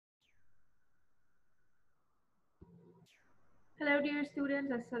Hello dear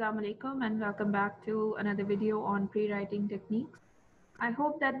students, Assalamu alaikum and welcome back to another video on pre-writing techniques. I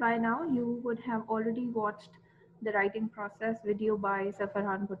hope that by now you would have already watched the writing process video by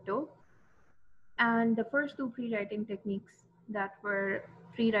Safarhan Bhutto and the first two pre-writing techniques that were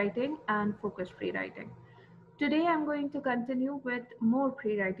free writing and focused free writing. Today I'm going to continue with more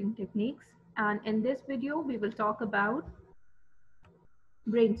pre-writing techniques, and in this video we will talk about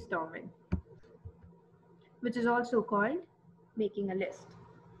brainstorming, which is also called making a list.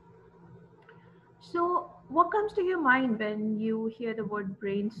 So, what comes to your mind when you hear the word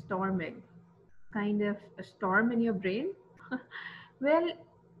brainstorming? Kind of a storm in your brain? Well,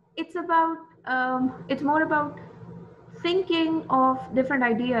 it's about, it's more about thinking of different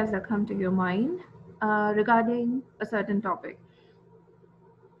ideas that come to your mind regarding a certain topic.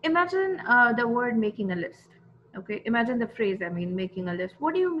 Imagine the word making a list. Okay, imagine the phrase, I mean, making a list.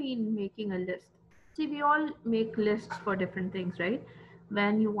 What do you mean making a list? See, we all make lists for different things, right?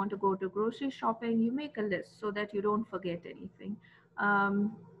 When you want to go to grocery shopping, you make a list so that you don't forget anything.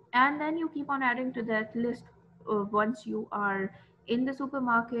 And then you keep on adding to that list once you are in the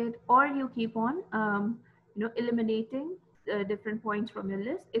supermarket, or you keep on, eliminating different points from your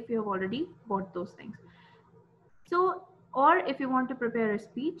list if you have already bought those things. So, or if you want to prepare a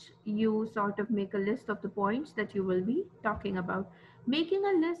speech, you sort of make a list of the points that you will be talking about. Making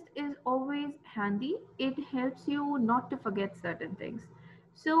a list is always handy. It helps you not to forget certain things.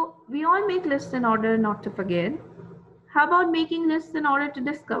 So, we all make lists in order not to forget. How about making lists in order to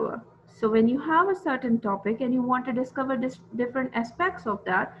discover? So, when you have a certain topic and you want to discover different aspects of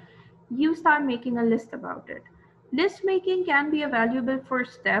that, you start making a list about it. List making can be a valuable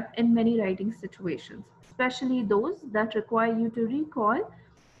first step in many writing situations, especially those that require you to recall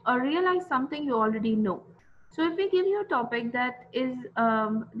or realize something you already know. So, if we give you a topic that is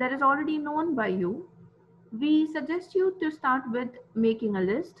already known by you, we suggest you to start with making a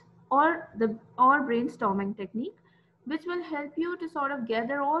list or brainstorming technique, which will help you to sort of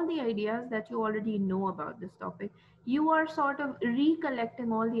gather all the ideas that you already know about this topic. You are sort of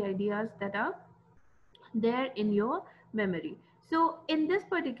recollecting all the ideas that are there in your memory. So in this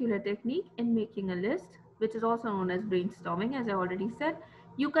particular technique, in making a list, which is also known as brainstorming, as I already said,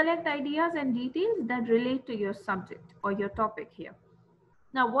 you collect ideas and details that relate to your subject or your topic here.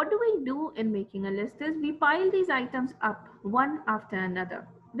 Now, what do we do in making a list is we pile these items up one after another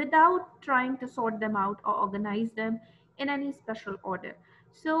without trying to sort them out or organize them in any special order.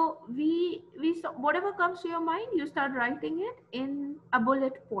 So whatever comes to your mind, you start writing it in a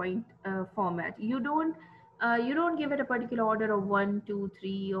bullet point format. You don't give it a particular order of 1, 2,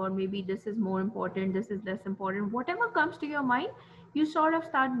 3, or maybe this is more important, this is less important. Whatever comes to your mind, you sort of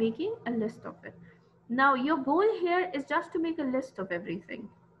start making a list of it. Now, your goal here is just to make a list of everything.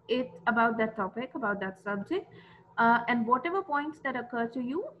 It's about that topic, about that subject, and whatever points that occur to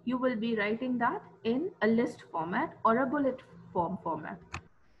you, you will be writing that in a list format or a bullet form format.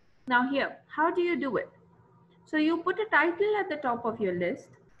 Now, here, how do you do it? So, you put a title at the top of your list,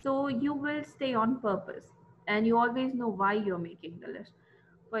 so you will stay on purpose and you always know why you're making the list.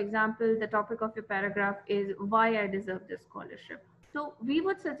 For example, the topic of your paragraph is why I deserve this scholarship. So we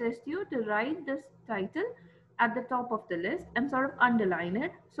would suggest you to write this title at the top of the list and sort of underline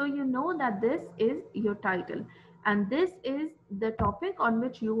it so you know that this is your title and this is the topic on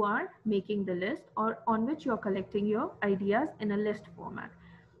which you are making the list or on which you are collecting your ideas in a list format.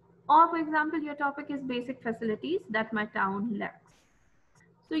 Or for example, your topic is basic facilities that my town lacks.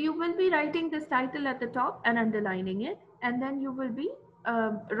 So you will be writing this title at the top and underlining it, and then you will be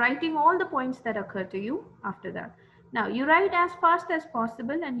writing all the points that occur to you after that. Now you write as fast as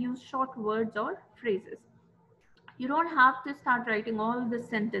possible and use short words or phrases. You don't have to start writing all the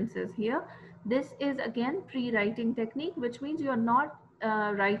sentences here. This is again pre-writing technique, which means you're not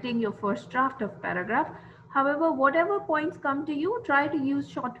writing your first draft of paragraph. However, whatever points come to you, try to use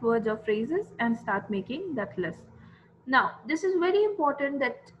short words or phrases and start making that list. Now, this is very important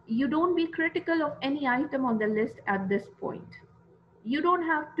that you don't be critical of any item on the list at this point. You don't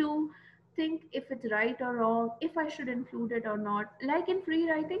have to think if it's right or wrong, if I should include it or not. Like in free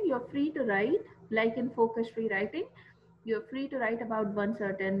writing, you're free to write. Like in focus free writing, you're free to write about one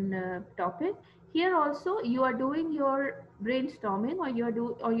certain topic. Here also, you are doing your brainstorming,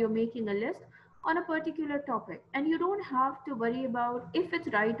 or you're making a list on a particular topic, and you don't have to worry about if it's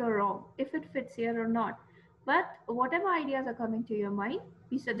right or wrong, if it fits here or not. But whatever ideas are coming to your mind,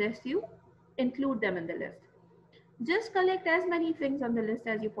 we suggest you include them in the list. Just collect as many things on the list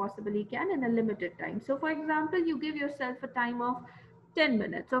as you possibly can in a limited time. So for example, you give yourself a time of 10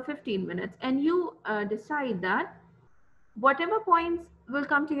 minutes or 15 minutes, and you decide that whatever points will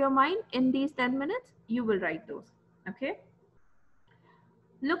come to your mind in these 10 minutes, you will write those. Okay.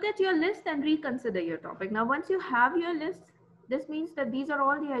 Look at your list and reconsider your topic. Now, once you have your list, this means that these are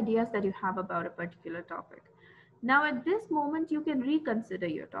all the ideas that you have about a particular topic. Now, at this moment, you can reconsider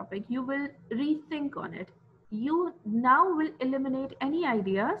your topic. You will rethink on it. You now will eliminate any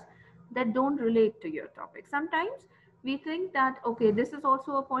ideas that don't relate to your topic. Sometimes we think that, okay, this is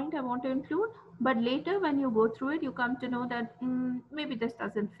also a point I want to include, but later when you go through it, you come to know that maybe this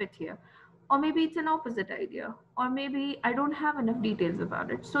doesn't fit here, or maybe it's an opposite idea, or maybe I don't have enough details about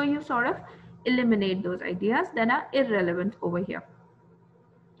it. So you sort of eliminate those ideas that are irrelevant over here.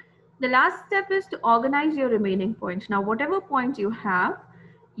 The last step is to organize your remaining points. Now, whatever points you have,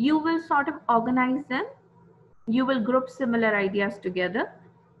 you will sort of organize them. You will group similar ideas together,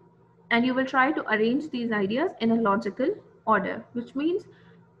 and you will try to arrange these ideas in a logical order, which means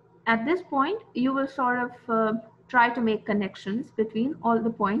at this point, you will sort of try to make connections between all the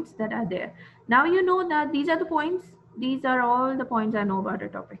points that are there. Now you know that these are the points, these are all the points I know about a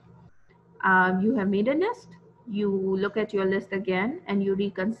topic. You have made a list, you look at your list again and you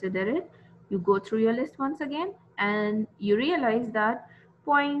reconsider it. You go through your list once again and you realize that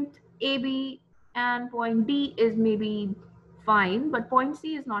point A, B, and point D is maybe fine, but point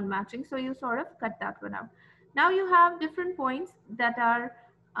C is not matching. So you sort of cut that one out. Now you have different points that are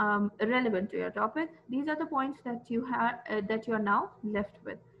relevant to your topic. These are the points that you have that you are now left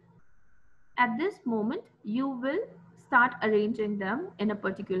with. At this moment, you will start arranging them in a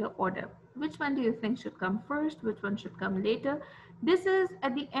particular order. Which one do you think should come first? Which one should come later? This is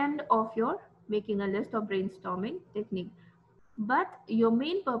at the end of your making a list or brainstorming technique. But your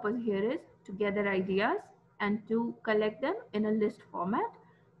main purpose here is to gather ideas and to collect them in a list format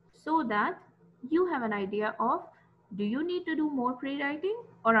so that you have an idea of, do you need to do more pre-writing,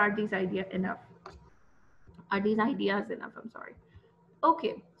 or are these ideas enough? Are these ideas enough? I'm sorry.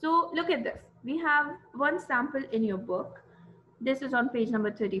 Okay, so look at this. We have one sample in your book. This is on page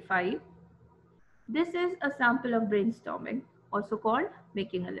number 35. This is a sample of brainstorming, also called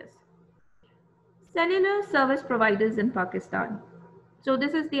making a list. Cellular service providers in Pakistan. So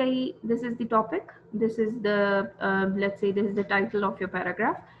this is the topic. This is the let's say this is the title of your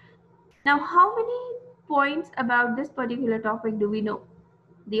paragraph. Now, how many points about this particular topic do we know?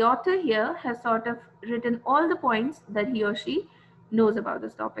 The author here has sort of written all the points that he or she knows about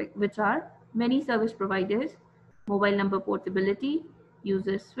this topic, which are many service providers, mobile number portability,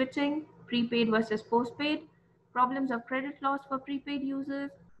 user switching, prepaid versus postpaid, problems of credit loss for prepaid users,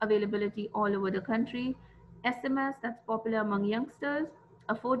 availability all over the country, SMS that's popular among youngsters,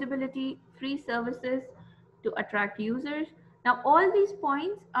 affordability, free services to attract users. Now, all these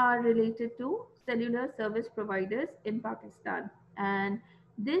points are related to cellular service providers in Pakistan, and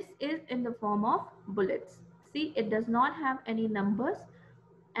this is in the form of bullets. See, it does not have any numbers,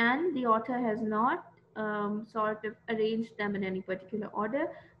 and the author has not sort of arranged them in any particular order.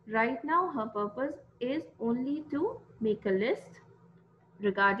 Right now, her purpose is only to make a list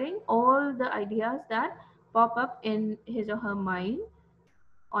regarding all the ideas that pop up in his or her mind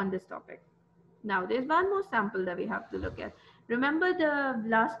on this topic. Now, there's one more sample that we have to look at. Remember the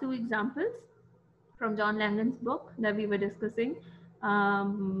last two examples from John Langan's book that we were discussing,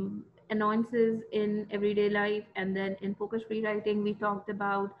 annoyances in everyday life, and then in focus free writing, we talked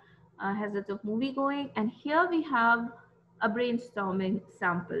about hazards of movie going. And here we have a brainstorming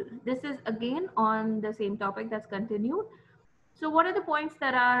sample. This is again on the same topic that's continued. So what are the points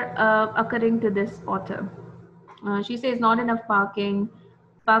that are occurring to this author? She says not enough parking,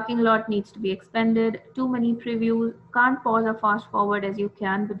 parking lot needs to be expanded, too many previews, can't pause or fast forward as you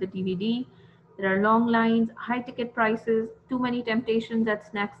can with the DVD. There are long lines, high ticket prices, too many temptations at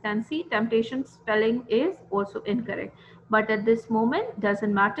snack stand. See, temptation spelling is also incorrect. But at this moment,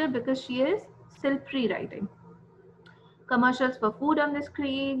 doesn't matter because she is still pre-writing. Commercials for food on the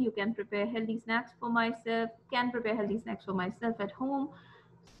screen. You can prepare healthy snacks for myself. Can prepare healthy snacks for myself at home.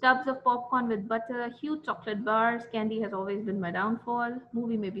 Tubs of popcorn with butter, huge chocolate bars. Candy has always been my downfall.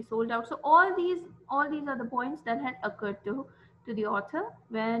 Movie may be sold out. So all these are the points that had occurred to the author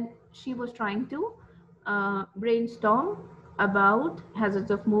when she was trying to brainstorm about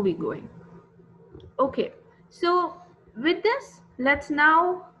hazards of movie going. Okay, so with this, let's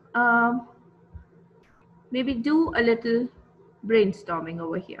now maybe do a little brainstorming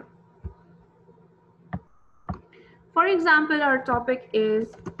over here. For example, our topic is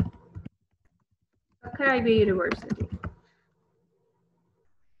Sakkara University.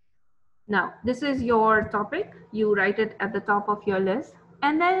 Now, this is your topic. You write it at the top of your list,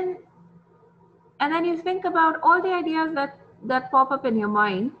 and then you think about all the ideas that pop up in your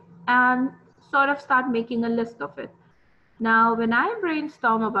mind and sort of start making a list of it. Now, when I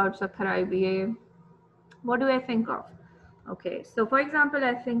brainstorm about Sakkara IBA, what do I think of? Okay, so for example,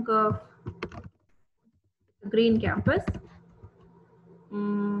 I think of the green campus,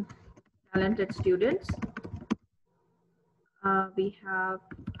 mm, talented students. We have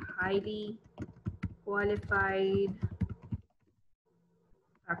highly qualified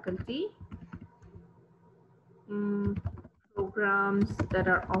faculty, mm, programs that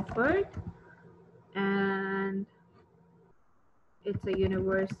are offered, and it's a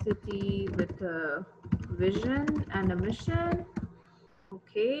university with a vision and a mission.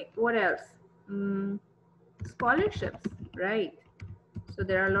 Okay, what else? Scholarships, right? So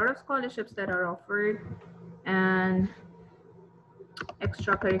there are a lot of scholarships that are offered and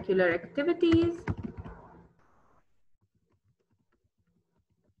extracurricular activities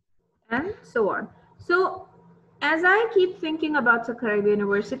and so on. So as I keep thinking about Sakarya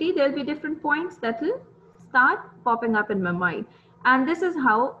University, there'll be different points that will start popping up in my mind. And this is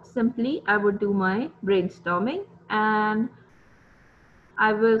how simply I would do my brainstorming, and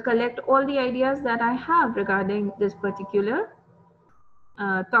I will collect all the ideas that I have regarding this particular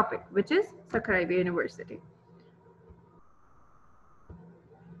topic, which is Sakarya University.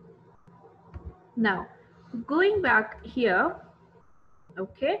 Now, going back here,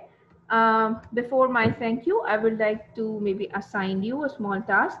 okay, before my thank you, I would like to maybe assign you a small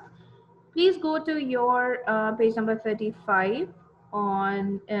task. Please go to your page number 35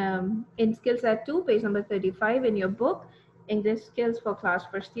 on in skill set 2, page number 35 in your book, English Skills for Class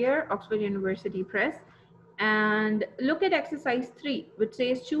First Year, Oxford University Press, and look at exercise 3, which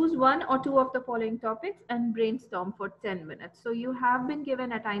says choose one or two of the following topics and brainstorm for 10 minutes. So you have been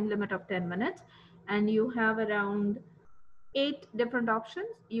given a time limit of 10 minutes and you have around 8 different options.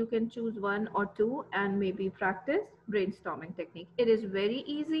 You can choose one or two and maybe practice brainstorming technique. It is very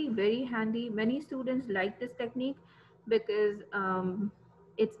easy, very handy. Many students like this technique because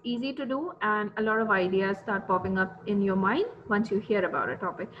it's easy to do and a lot of ideas start popping up in your mind once you hear about a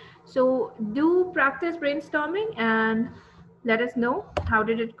topic. So do practice brainstorming and let us know how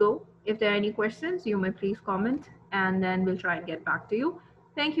did it go. If there are any questions, you may please comment and then we'll try and get back to you.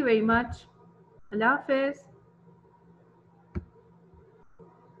 Thank you very much. Allah Hafiz.